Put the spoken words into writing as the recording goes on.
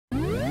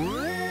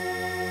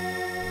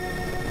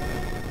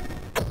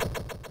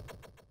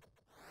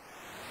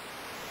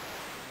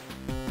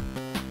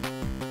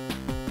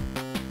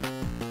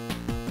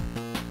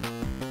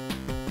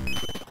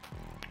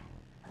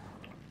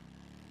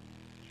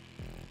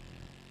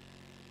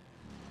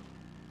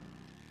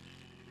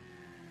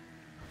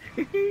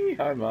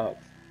Hi, Mark.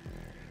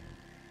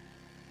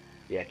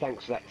 Yeah,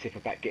 thanks for that tip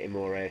about getting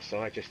more air.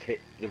 So I just hit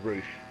the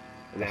roof,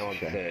 and now I'm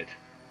third.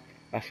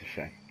 That's a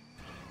shame.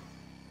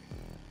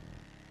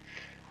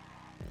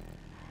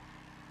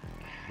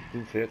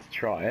 Didn't see it to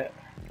try it.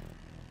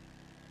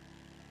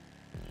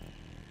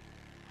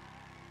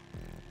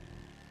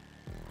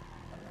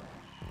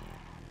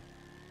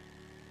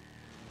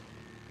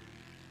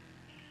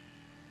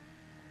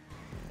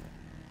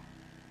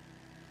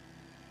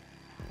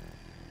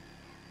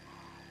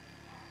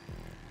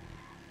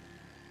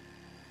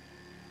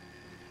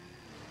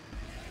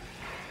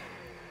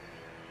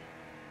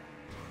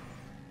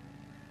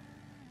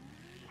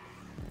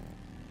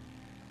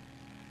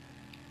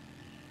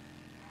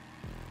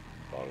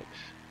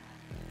 Bollocks.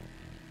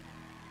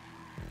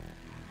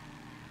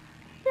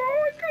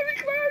 Oh, it's gonna be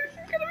close!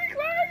 It's gonna be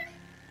close!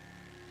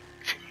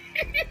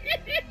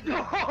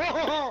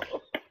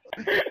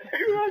 Who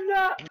won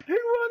that? Who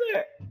won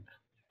it?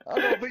 I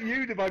don't think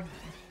you'd have had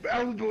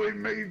elbowing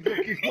me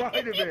fucking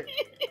wide of it.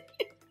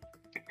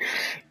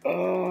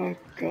 Oh,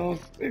 God.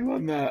 Who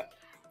won that?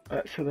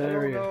 That's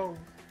hilarious. I don't know.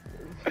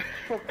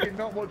 Fucking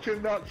not much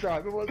in that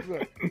time, was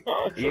there?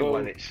 Not at You all.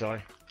 won it, Si.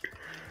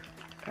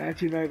 How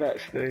do you know that,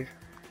 Steve?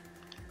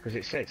 Because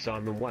it said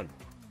Simon won.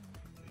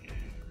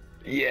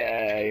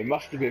 Yeah, it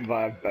must have been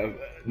via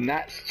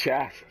Nat's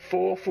chat.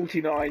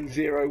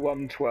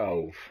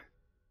 4:49:01:12.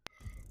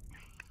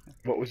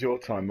 What was your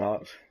time,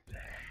 Mark?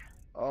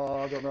 Oh,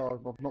 I don't know.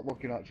 I'm not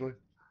looking actually.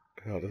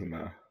 Oh, it doesn't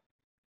matter.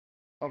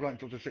 I've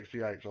ranked up to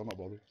 68, so I'm not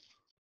bothered.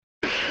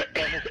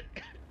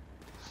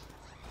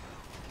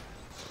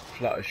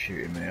 Flutter's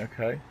shooting me,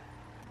 okay.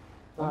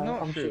 I'm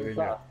not shooting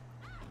you.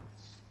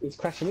 He's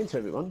crashing into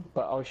everyone,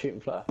 but I was shooting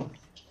Flutter.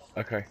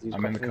 Okay, He's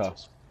I'm in the crashing into car.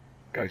 us.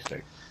 Go,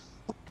 Steve.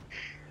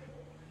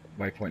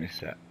 Waypoint is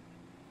set.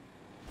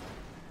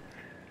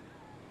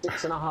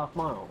 6.5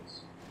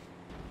 miles.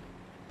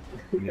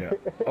 Yeah.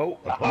 Oh!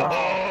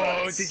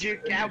 Oh, did you?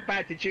 How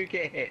bad did you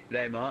get hit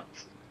there, Mark?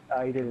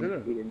 Oh, he didn't.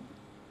 Didn't? He didn't.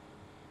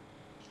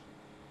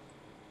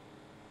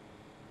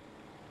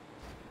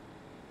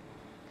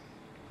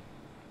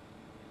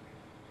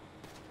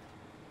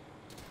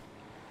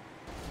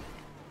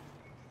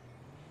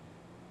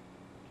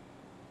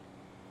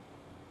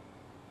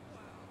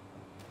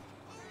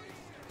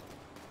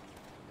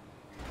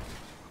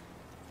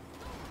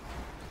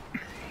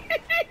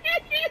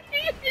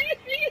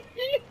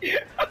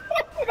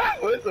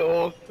 That was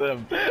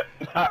awesome!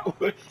 That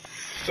was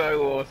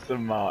so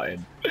awesome,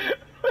 Martin.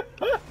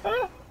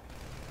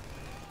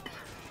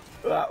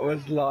 That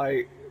was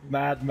like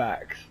Mad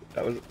Max.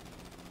 That was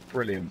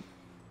brilliant.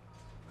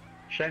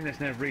 Shame there's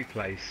no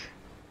replays.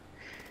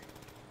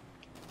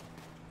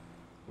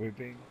 We're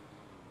being...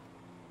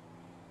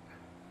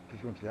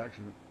 Just went to the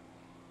accident.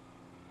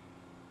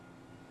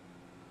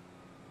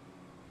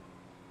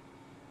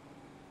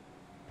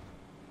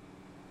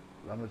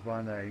 Lammers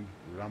by name,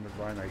 Lammers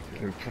by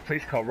nature.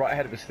 Police car right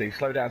ahead of us, Steve.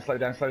 Slow down, slow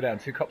down, slow down.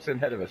 2 cops in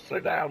ahead of us. Slow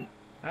down.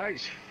 Oh,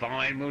 it's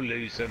fine. We'll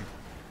lose them.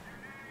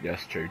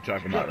 Yes, true.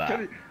 Driving like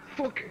that.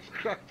 Fuck, it's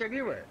cracked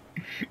anyway.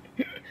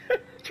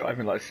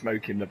 Driving like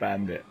Smoking the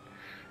Bandit.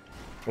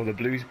 Or the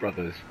Blues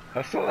Brothers.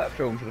 I saw that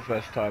film for the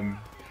first time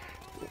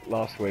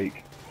last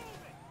week.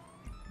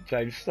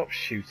 James, stop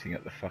shooting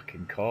at the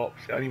fucking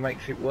cops. It only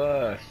makes it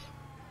worse.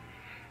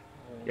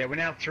 Yeah, we're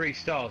now 3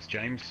 stars,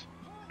 James.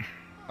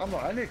 I'm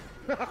not any.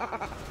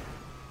 That'd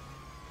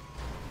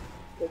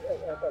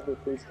be a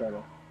police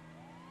camera.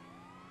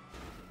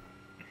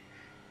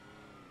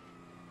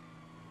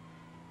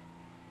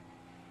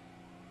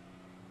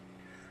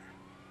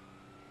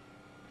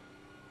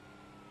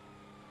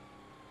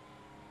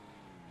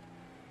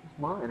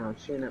 Martin, I was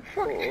shooting at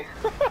 4.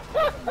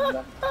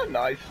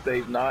 Nice,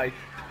 Steve, nice.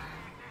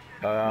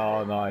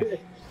 Oh, nice.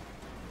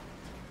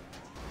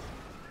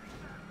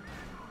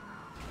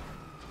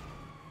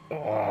 Oh,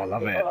 I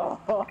love it.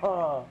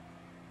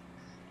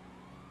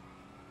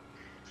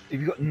 Have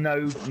you got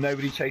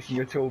nobody chasing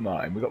you at all,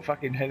 Martin? We've got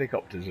fucking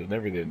helicopters and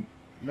everything.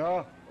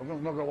 No, I've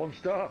not got 1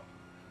 star.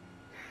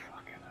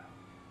 Fucking hell.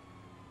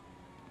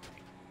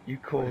 You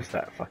caused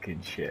that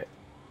fucking shit.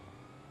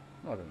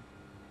 No, I don't.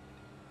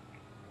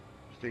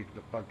 Steve's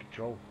got bad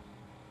control.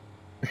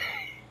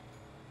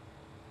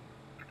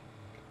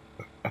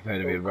 I've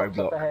heard of it. Cops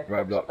up ahead,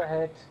 Roadblock. cops up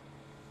ahead.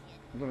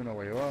 I don't even know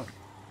where you are.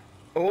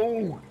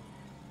 Oh!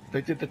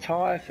 They did the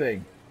tyre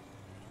thing.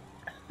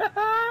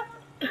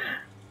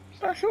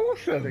 That's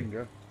awesome.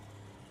 Finger.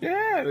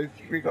 Yeah,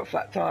 we got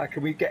flat tyre.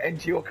 Can we get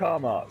into your car,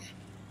 Marks?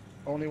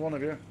 Only one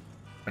of you.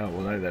 Oh,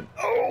 well, no then.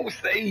 Oh,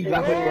 Steve,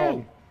 that was Oh!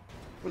 wrong.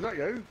 Was that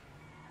you?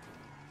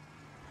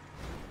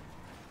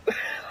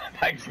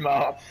 Thanks,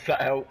 Marks.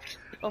 That helped.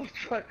 I was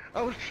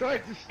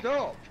trying to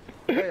stop.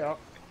 There you are.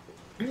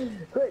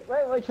 Quick,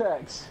 railway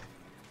tracks.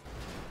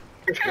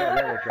 Yeah,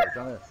 railway tracks,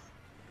 aren't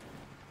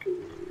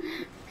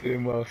it?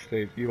 Doing well,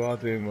 Steve. You are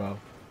doing well.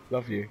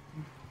 Love you.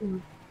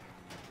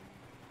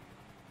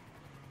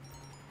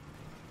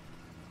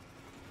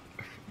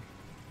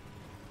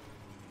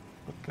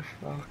 What the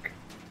fuck?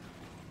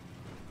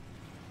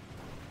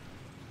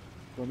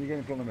 Don't you get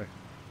in front of me.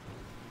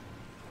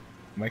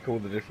 Make all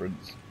the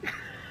difference.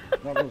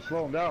 Not going to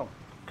slow him down.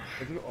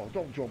 Oh,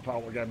 don't jump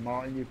out again,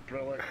 Martin, you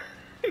prick.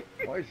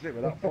 What is it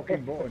with that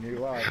fucking button you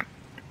like?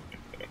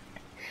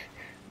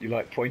 You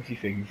like pointy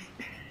things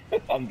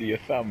under your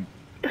thumb.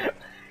 I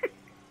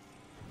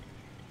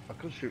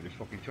could shoot this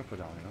fucking chopper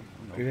down,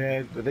 you know.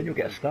 Yeah, but then you'll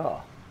get a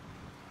star.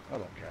 I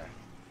don't care.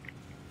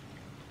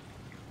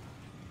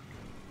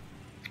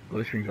 Well,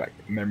 this brings back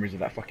memories of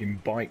that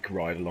fucking bike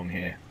ride along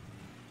here.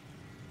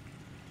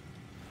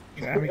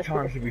 How many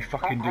times did we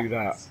fucking do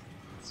that?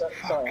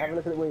 Sorry, have a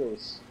look at the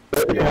wheels.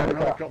 Yeah.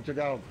 Helicopter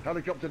down.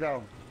 Helicopter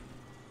down.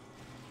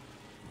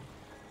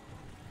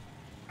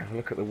 Have a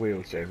look at the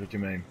wheels, James. What do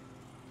you mean?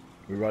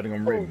 We're riding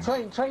on Oh, rims.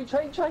 train!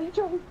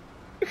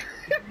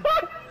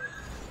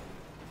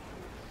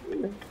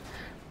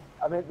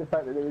 I meant the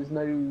fact that there was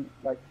no,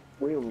 like,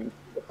 wheel.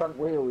 The front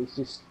wheel is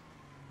just...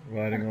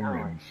 Riding on Ow.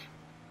 rims.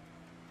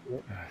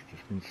 Yep. Ah, it's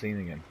just been seen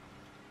again.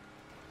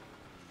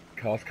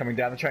 Cars coming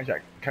down the train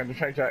track. Coming down the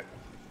train track.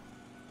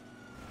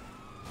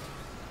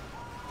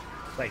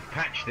 They've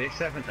patched this,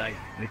 haven't they?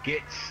 The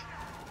gits.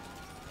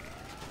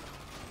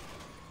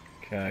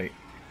 Okay.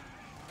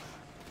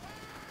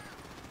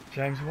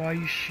 James, why are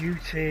you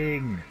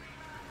shooting?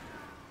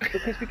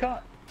 Because we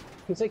can't...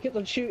 Because they kept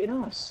on shooting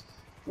us.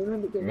 We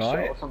remember getting shot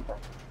Right. or something.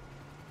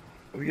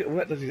 All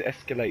that does is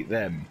escalate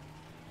them.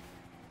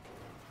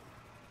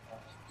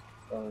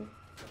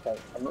 Okay,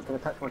 I'm not going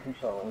to touch my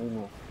control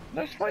anymore.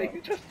 No, it's fine. You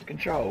can just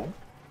control.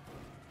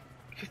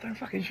 Just don't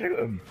fucking shoot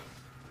them.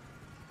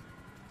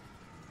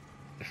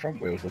 The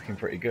front wheel's looking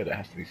pretty good, it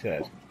has to be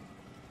said.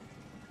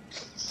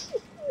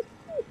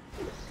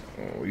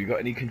 Oh, you got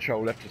any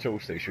control left at all,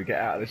 Steve? Should we get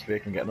out of this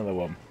vehicle and get another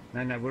one?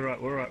 No, we're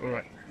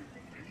right.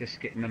 Just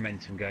getting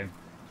momentum going.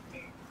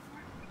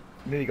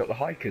 Nearly got the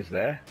hikers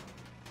there.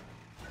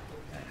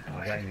 Oh,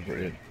 this Jamie. is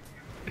brilliant.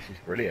 This is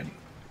brilliant.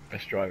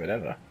 Best driving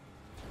ever.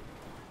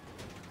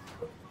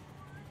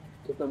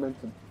 Good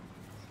momentum.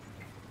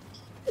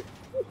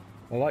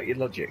 I like your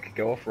logic.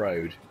 Go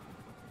off-road.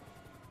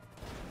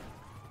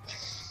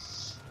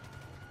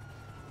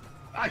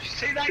 Oh, you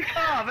see that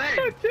car then?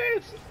 I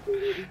did!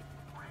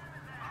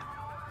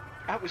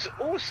 That was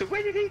awesome.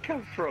 Where did he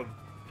come from?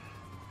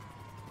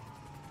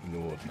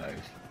 Lord knows.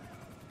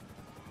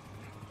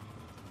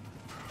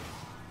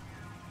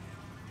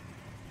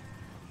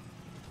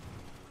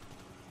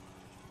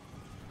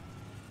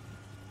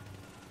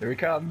 Here he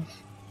comes.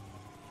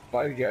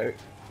 By we go.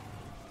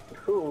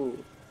 Cool.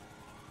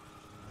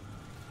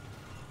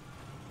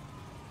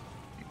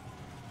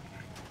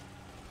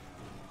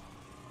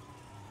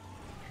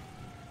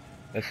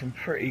 There's some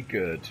pretty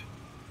good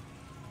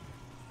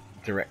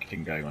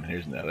directing going on here,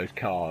 isn't there? Those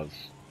cars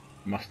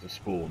must have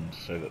spawned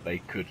so that they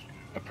could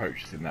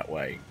approach us in that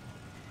way.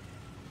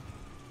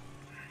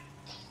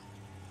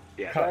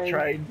 Yeah. Cut,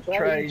 train. Run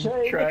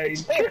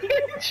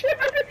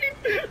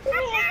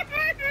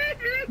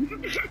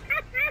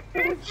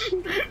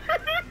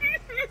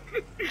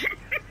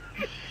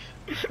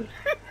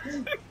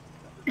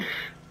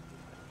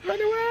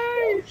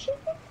away!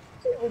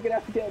 We're going to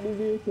have to get a new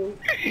vehicle.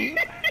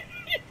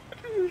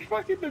 This is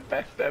fucking the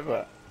best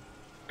ever.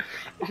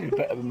 This is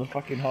better than the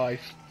fucking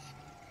heists.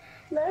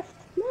 Left.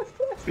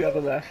 The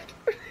other left.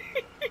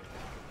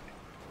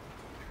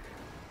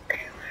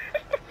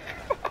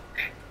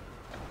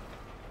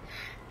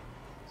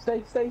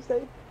 Stay.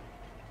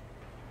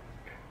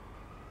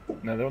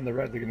 No, they're on the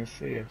road, they're going to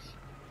see us.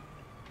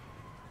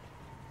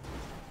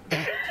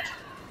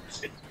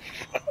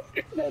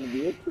 That'll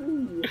be a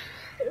crew.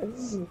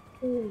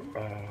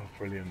 Oh,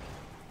 brilliant.